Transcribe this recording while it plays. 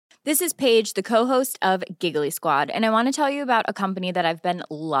This is Paige, the co-host of Giggly Squad, and I want to tell you about a company that I've been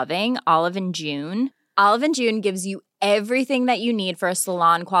loving, Olive and June. Olive and June gives you everything that you need for a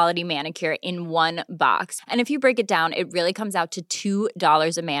salon-quality manicure in one box. And if you break it down, it really comes out to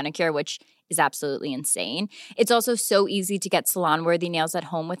 $2 a manicure, which is absolutely insane. It's also so easy to get salon-worthy nails at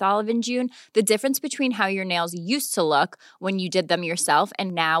home with Olive and June. The difference between how your nails used to look when you did them yourself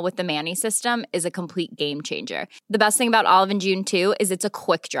and now with the Mani system is a complete game changer. The best thing about Olive and June, too, is it's a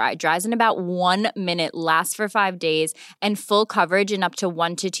quick dry. Dries in about 1 minute, lasts for 5 days, and full coverage in up to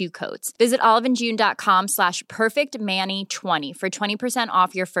 1 to 2 coats. Visit oliveandjune.com/perfectmani20 for 20%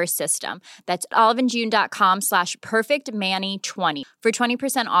 off your first system. That's oliveandjune.com/perfectmani20 for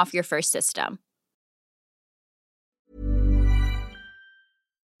 20% off your first system.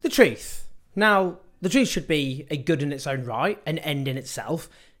 The truth. Now, the truth should be a good in its own right, an end in itself.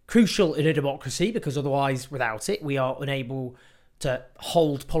 Crucial in a democracy, because otherwise, without it, we are unable to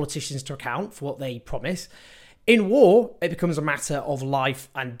hold politicians to account for what they promise. In war, it becomes a matter of life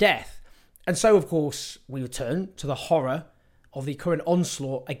and death. And so, of course, we return to the horror of the current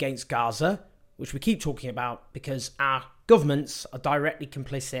onslaught against Gaza, which we keep talking about because our governments are directly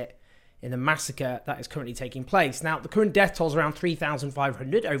complicit in the massacre that is currently taking place. Now, the current death toll is around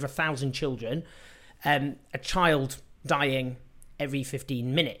 3,500, over 1,000 children, a child dying every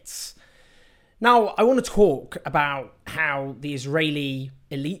 15 minutes. Now, I want to talk about how the Israeli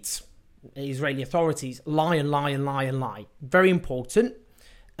elites, the Israeli authorities, lie and lie and lie and lie. Very important,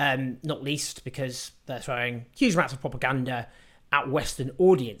 not least because they're throwing huge amounts of propaganda at Western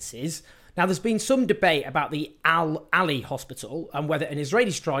audiences. Now, there's been some debate about the Al-Ali hospital and whether an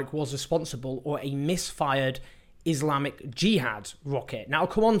Israeli strike was responsible or a misfired Islamic Jihad rocket. Now, I'll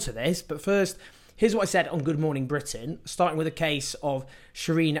come on to this, but first, here's what I said on Good Morning Britain, starting with a case of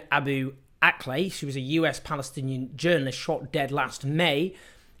Shireen Abu Akleh. She was a US-Palestinian journalist shot dead last May.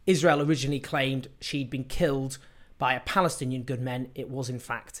 Israel originally claimed she'd been killed by a Palestinian gunman. It was, in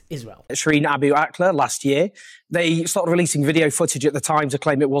fact, Israel. Shireen Abu Akleh last year, they started releasing video footage at the time to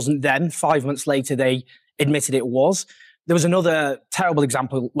claim it wasn't them. 5 months later, they admitted it was. There was another terrible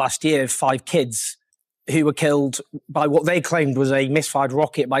example last year of 5 kids who were killed by what they claimed was a misfired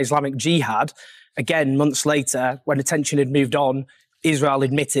rocket by Islamic Jihad. Again, months later, when attention had moved on, Israel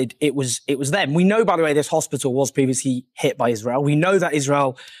admitted it was them. We know, by the way, this hospital was previously hit by Israel. We know that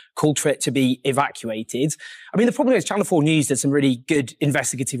Israel called for it to be evacuated. I mean, the problem is Channel 4 News did some really good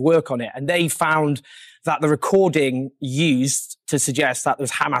investigative work on it, and they found that the recording used to suggest that there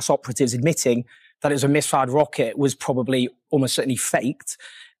was Hamas operatives admitting that it was a misfired rocket was probably almost certainly faked.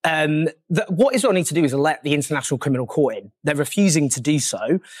 What Israel needs to do is let the International Criminal Court in. They're refusing to do so.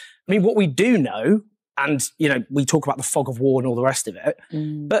 I mean, what we do know, and, you know, we talk about the fog of war and all the rest of it,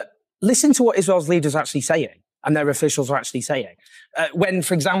 but listen to what Israel's leaders are actually saying and their officials are actually saying. When,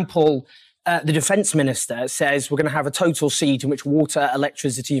 for example, the defense minister says we're going to have a total siege in which water,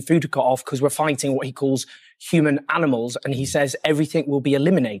 electricity, and food are cut off because we're fighting what he calls human animals, and he says everything will be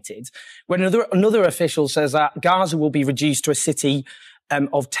eliminated. When another official says that Gaza will be reduced to a city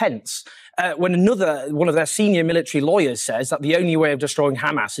of tents. When one of their senior military lawyers says that the only way of destroying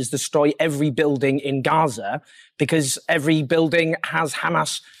Hamas is destroy every building in Gaza because every building has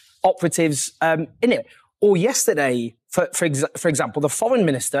Hamas operatives in it. Or yesterday, for example, the foreign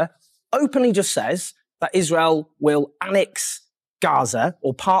minister openly just says that Israel will annex Gaza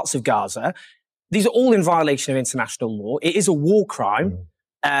or parts of Gaza. These are all in violation of international law. It is a war crime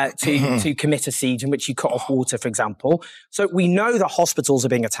to commit a siege in which you cut off water, for example. So we know that hospitals are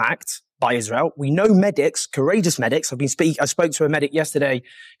being attacked by Israel. We know medics, courageous medics. I spoke to a medic yesterday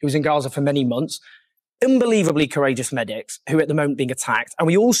who was in Gaza for many months. Unbelievably courageous medics who are at the moment being attacked. And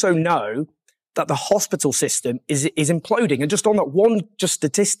we also know that the hospital system is imploding. And just on that one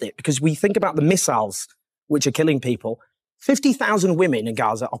statistic, because we think about the missiles which are killing people, 50,000 women in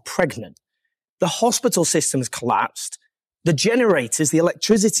Gaza are pregnant. The hospital system has collapsed. The generators, the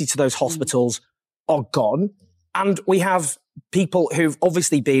electricity to those hospitals are gone. And we have people who've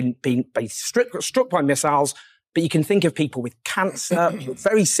obviously been struck by missiles, but you can think of people with cancer, with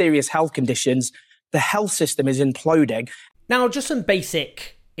very serious health conditions. The health system is imploding. Now, just some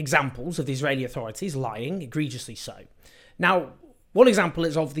basic examples of the Israeli authorities lying, egregiously so. Now, one example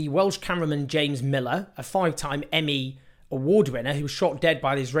is of the Welsh cameraman James Miller, a 5-time Emmy Award winner who was shot dead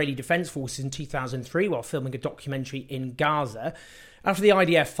by the Israeli Defense Forces in 2003 while filming a documentary in Gaza. After the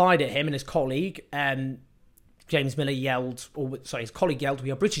IDF fired at him and his colleague, James Miller his colleague yelled,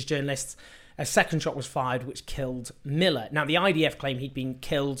 "We are British journalists." A second shot was fired, which killed Miller. Now, the IDF claimed he'd been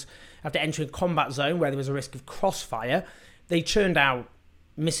killed after entering a combat zone where there was a risk of crossfire. They churned out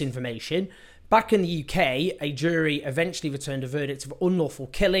misinformation, Back in the UK, a jury eventually returned a verdict of unlawful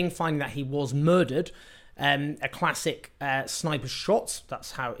killing, finding that he was murdered. A classic sniper shot,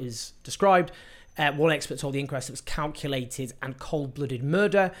 that's how it is described. One expert told the inquest it was calculated and cold-blooded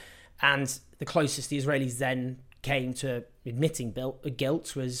murder, and the closest the Israelis then came to admitting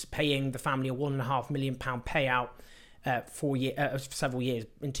guilt was paying the family a £1.5 million payout for several years,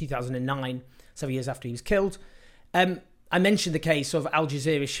 in 2009, several years after he was killed. I mentioned the case of Al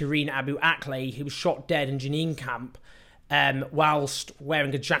Jazeera's Shireen Abu Akleh, who was shot dead in Jenin camp whilst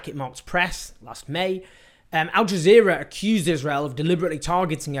wearing a jacket marked press last May. Al Jazeera accused Israel of deliberately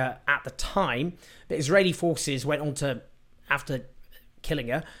targeting her at the time, but Israeli forces went on to, after killing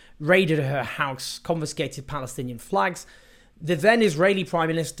her, raided her house, confiscated Palestinian flags. The then Israeli Prime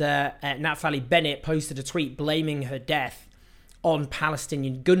Minister Naftali Bennett posted a tweet blaming her death on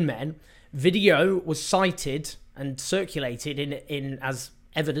Palestinian gunmen. Video was cited and circulated in as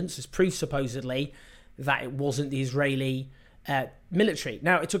evidence, as proof supposedly, that it wasn't the Israeli military.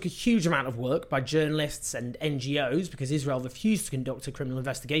 Now, it took a huge amount of work by journalists and NGOs because Israel refused to conduct a criminal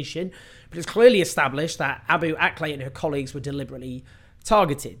investigation, but it's clearly established that Abu Akleh and her colleagues were deliberately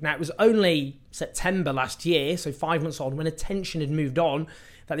targeted. Now, it was only September last year, so 5 months on, when attention had moved on,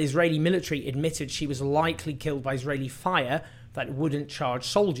 that the Israeli military admitted she was likely killed by Israeli fire that wouldn't charge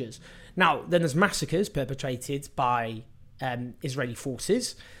soldiers. Now, then there's massacres perpetrated by Israeli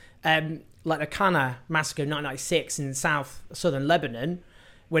forces, like the Qana massacre in 1996 in southern Lebanon,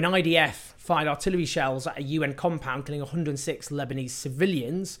 when IDF fired artillery shells at a UN compound, killing 106 Lebanese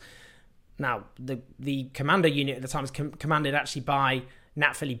civilians. Now, the commando unit at the time was commanded actually by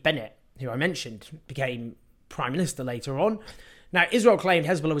Naftali Bennett, who I mentioned, became prime minister later on. Now, Israel claimed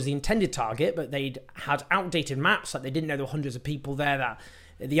Hezbollah was the intended target, but they'd had outdated maps, like they didn't know there were hundreds of people there. That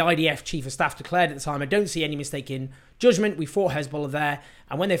the IDF chief of staff declared at the time, "I don't see any mistaken judgment. We fought Hezbollah there,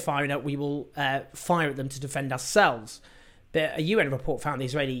 and when they're firing up, we will fire at them to defend ourselves." But a UN report found the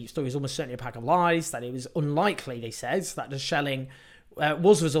Israeli story was almost certainly a pack of lies, that it was unlikely, they said, that the shelling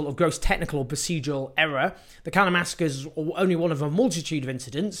was the result of gross technical or procedural error. The Qana massacres are only one of a multitude of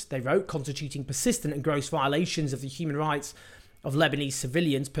incidents, they wrote, constituting persistent and gross violations of the human rights of Lebanese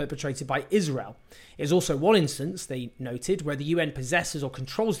civilians perpetrated by Israel. It is also one instance, they noted, where the UN possesses or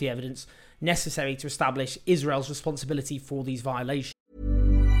controls the evidence necessary to establish Israel's responsibility for these violations.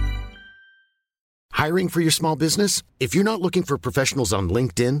 Hiring for your small business? If you're not looking for professionals on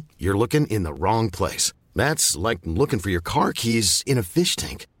LinkedIn, you're looking in the wrong place. That's like looking for your car keys in a fish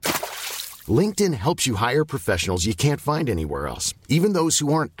tank. LinkedIn helps you hire professionals you can't find anywhere else, even those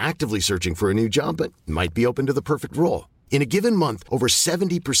who aren't actively searching for a new job but might be open to the perfect role. In a given month, over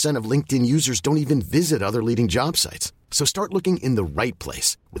 70% of LinkedIn users don't even visit other leading job sites. So start looking in the right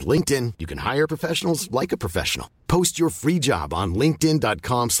place. With LinkedIn, you can hire professionals like a professional. Post your free job on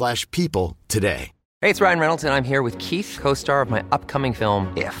linkedin.com/people today. Hey, it's Ryan Reynolds, and I'm here with Keith, co-star of my upcoming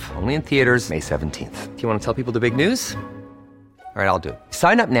film, If, only in theaters May 17th. Do you want to tell people the big news? All right, I'll do it.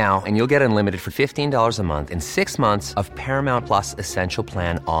 Sign up now and you'll get unlimited for $15 a month and 6 months of Paramount Plus Essential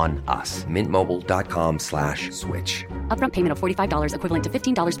Plan on us. MintMobile.com/switch. Upfront payment of $45 equivalent to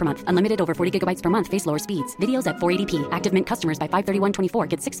 $15 per month. Unlimited over 40 gigabytes per month. Face lower speeds. Videos at 480p. Active Mint customers by 531.24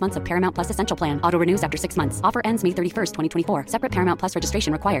 get 6 months of Paramount Plus Essential Plan. Auto renews after 6 months. Offer ends May 31st, 2024. Separate Paramount Plus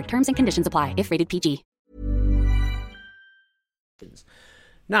registration required. Terms and conditions apply if rated PG.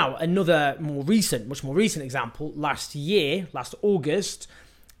 Now, another much more recent example, last August,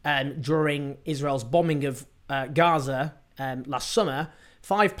 during Israel's bombing of Gaza last summer,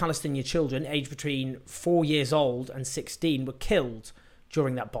 5 Palestinian children aged between 4 years old and 16 were killed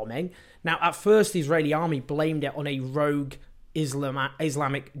during that bombing. Now, at first, the Israeli army blamed it on a rogue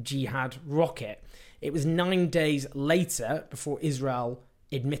Islamic Jihad rocket. It was 9 days later before Israel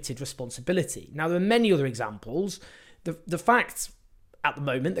admitted responsibility. Now, there are many other examples. The fact at the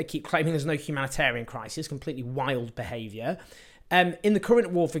moment, they keep claiming there's no humanitarian crisis, completely wild behaviour. In the current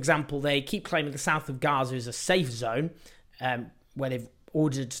war, for example, they keep claiming the south of Gaza is a safe zone, where they've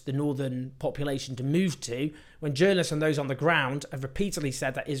ordered the northern population to move to, when journalists and those on the ground have repeatedly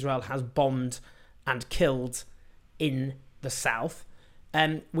said that Israel has bombed and killed in the south.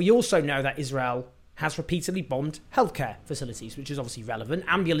 We also know that Israel has repeatedly bombed healthcare facilities, which is obviously relevant.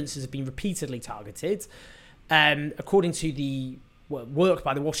 Ambulances have been repeatedly targeted. According to the work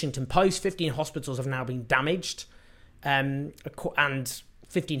by the Washington Post, 15 hospitals have now been damaged, and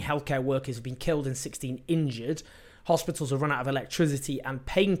 15 healthcare workers have been killed and 16 injured. Hospitals have run out of electricity and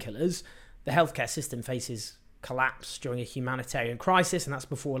painkillers. The healthcare system faces collapse during a humanitarian crisis, and that's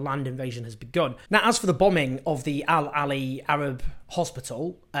before a land invasion has begun. Now, as for the bombing of the Al Ali Arab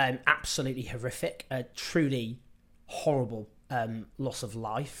Hospital, absolutely horrific, a truly horrible loss of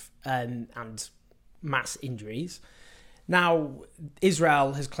life and mass injuries. Now,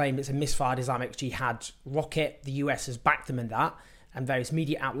 Israel has claimed it's a misfired Islamic Jihad rocket. The US has backed them in that, and various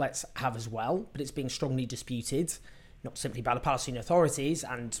media outlets have as well, but it's being strongly disputed, not simply by the Palestinian authorities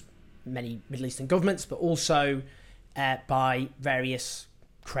and many Middle Eastern governments, but also by various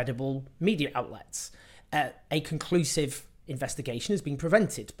credible media outlets. A conclusive investigation has been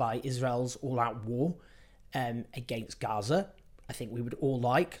prevented by Israel's all-out war against Gaza. I think we would all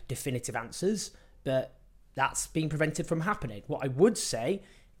like definitive answers, but that's being prevented from happening. What I would say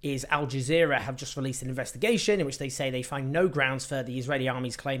is Al Jazeera have just released an investigation in which they say they find no grounds for the Israeli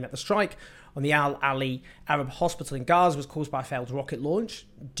army's claim that the strike on the Al Ali Arab hospital in Gaza was caused by a failed rocket launch.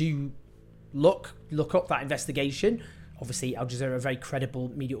 Do look up that investigation. Obviously, Al Jazeera are a very credible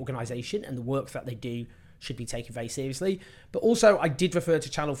media organisation, and the work that they do should be taken very seriously. But also, I did refer to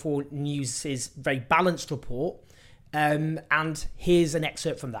Channel 4 News' very balanced report, and here's an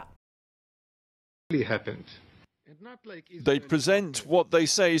excerpt from that. Happened. They present what they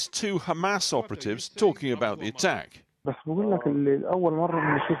say is two Hamas operatives talking about the attack. بس بقول لك أول مرة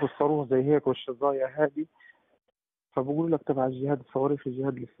بنشوف الصاروخ زي هيك والشظايا هذه فبقول لك تبع الجهاد الصواريخ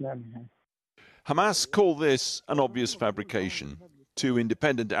الجهاد الإسلامي. Hamas call this an obvious fabrication. Two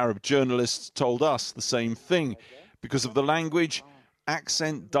independent Arab journalists told us the same thing because of the language,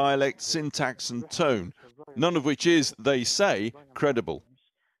 accent, dialect, syntax and tone, none of which is, they say, credible.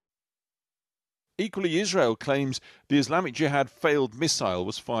 Equally, Israel claims the Islamic Jihad failed missile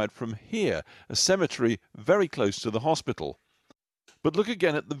was fired from here, a cemetery very close to the hospital. But look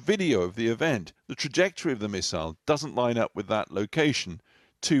again at the video of the event. The trajectory of the missile doesn't line up with that location.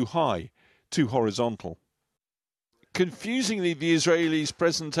 Too high, too horizontal. Confusingly, the Israelis'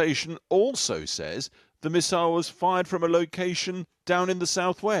 presentation also says the missile was fired from a location down in the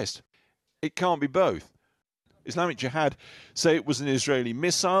southwest. It can't be both. Islamic Jihad say it was an Israeli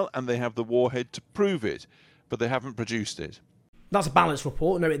missile and they have the warhead to prove it, but they haven't produced it. That's a balanced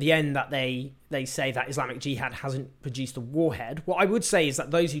report. Note at the end that they say that Islamic Jihad hasn't produced a warhead. What I would say is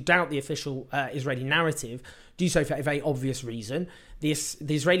that those who doubt the official Israeli narrative do so for a very obvious reason. The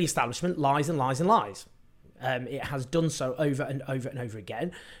Israeli establishment lies and lies and lies. It has done so over and over and over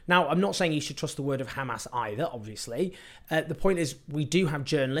again. Now, I'm not saying you should trust the word of Hamas either, obviously. The point is, we do have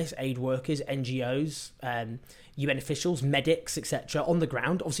journalists, aid workers, NGOs, UN officials, medics, etc. on the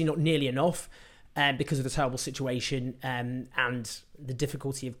ground. Obviously not nearly enough because of the terrible situation and the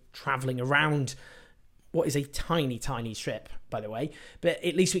difficulty of travelling around what is a tiny, tiny strip, by the way. But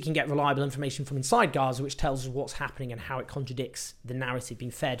at least we can get reliable information from inside Gaza, which tells us what's happening and how it contradicts the narrative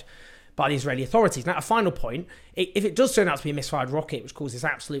being fed by the Israeli authorities. Now, a final point, if it does turn out to be a misfired rocket, which causes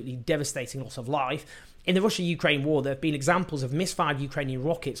absolutely devastating loss of life, in the Russia-Ukraine war, there have been examples of misfired Ukrainian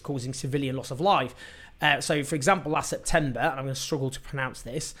rockets causing civilian loss of life. So, for example, last September, and I'm going to struggle to pronounce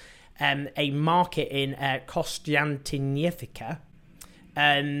this, a market in Kostyantynivka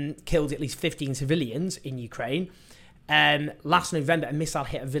killed at least 15 civilians in Ukraine. Last November, a missile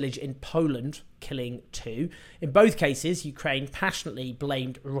hit a village in Poland, killing 2. In both cases, Ukraine passionately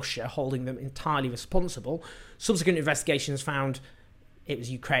blamed Russia, holding them entirely responsible. Subsequent investigations found it was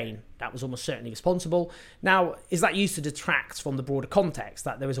Ukraine that was almost certainly responsible. Now, is that used to detract from the broader context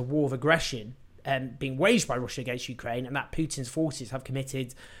that there is a war of aggression being waged by Russia against Ukraine and that Putin's forces have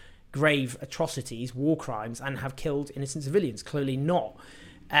committed grave atrocities, war crimes, and have killed innocent civilians? Clearly not.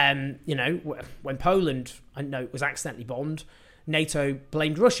 When Poland, I know, was accidentally bombed, NATO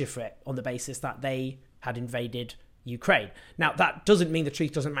blamed Russia for it on the basis that they had invaded Ukraine. Now, that doesn't mean the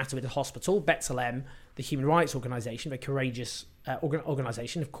truth doesn't matter with the hospital. B'Tselem, the human rights organisation, a courageous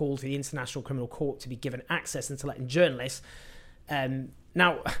organisation, have called for the International Criminal Court to be given access into letting journalists.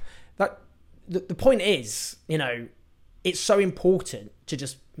 Now, the point is, it's so important to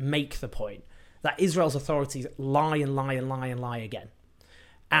just make the point that Israel's authorities lie and lie and lie and lie again.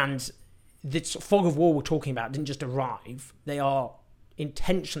 And this fog of war we're talking about didn't just arrive. They are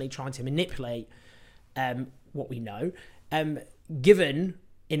intentionally trying to manipulate what we know. Given,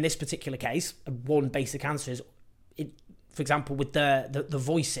 in this particular case, one basic answer is, for example, with the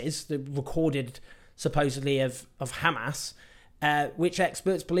voices, the recorded supposedly of Hamas, which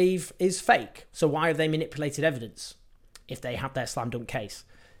experts believe is fake. So why have they manipulated evidence if they have their slam dunk case?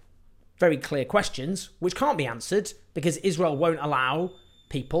 Very clear questions, which can't be answered because Israel won't allow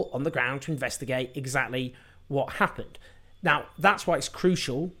people on the ground to investigate exactly what happened. Now, that's why it's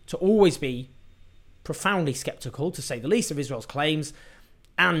crucial to always be profoundly sceptical, to say the least, of Israel's claims,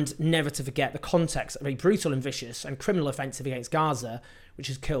 and never to forget the context of a brutal and vicious and criminal offensive against Gaza, which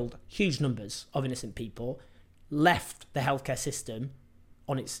has killed huge numbers of innocent people, left the healthcare system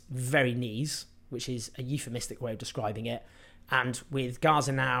on its very knees, which is a euphemistic way of describing it, And with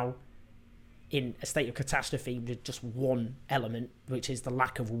Gaza now in a state of catastrophe with just one element, which is the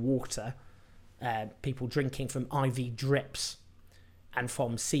lack of water, people drinking from IV drips and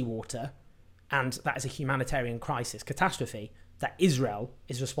from seawater, and that is a humanitarian crisis, catastrophe, that Israel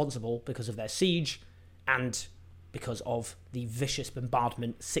is responsible because of their siege and because of the vicious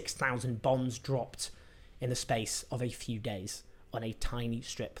bombardment, 6,000 bombs dropped in the space of a few days on a tiny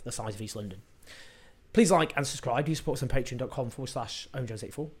strip the size of East London. Please like and subscribe. You support us on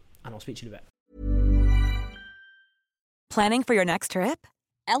patreon.com/OwenJones84, and I'll speak to you in a bit. Planning for your next trip?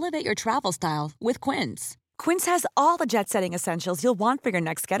 Elevate your travel style with Quince. Quince has all the jet-setting essentials you'll want for your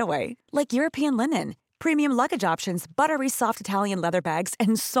next getaway, like European linen, premium luggage options, buttery soft Italian leather bags,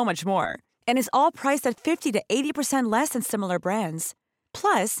 and so much more. And is all priced at 50 to 80% less than similar brands.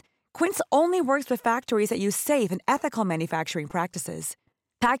 Plus, Quince only works with factories that use safe and ethical manufacturing practices.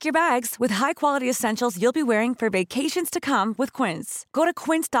 Pack your bags with high-quality essentials you'll be wearing for vacations to come with Quince. Go to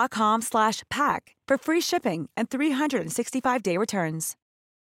quince.com/pack for free shipping and 365-day returns.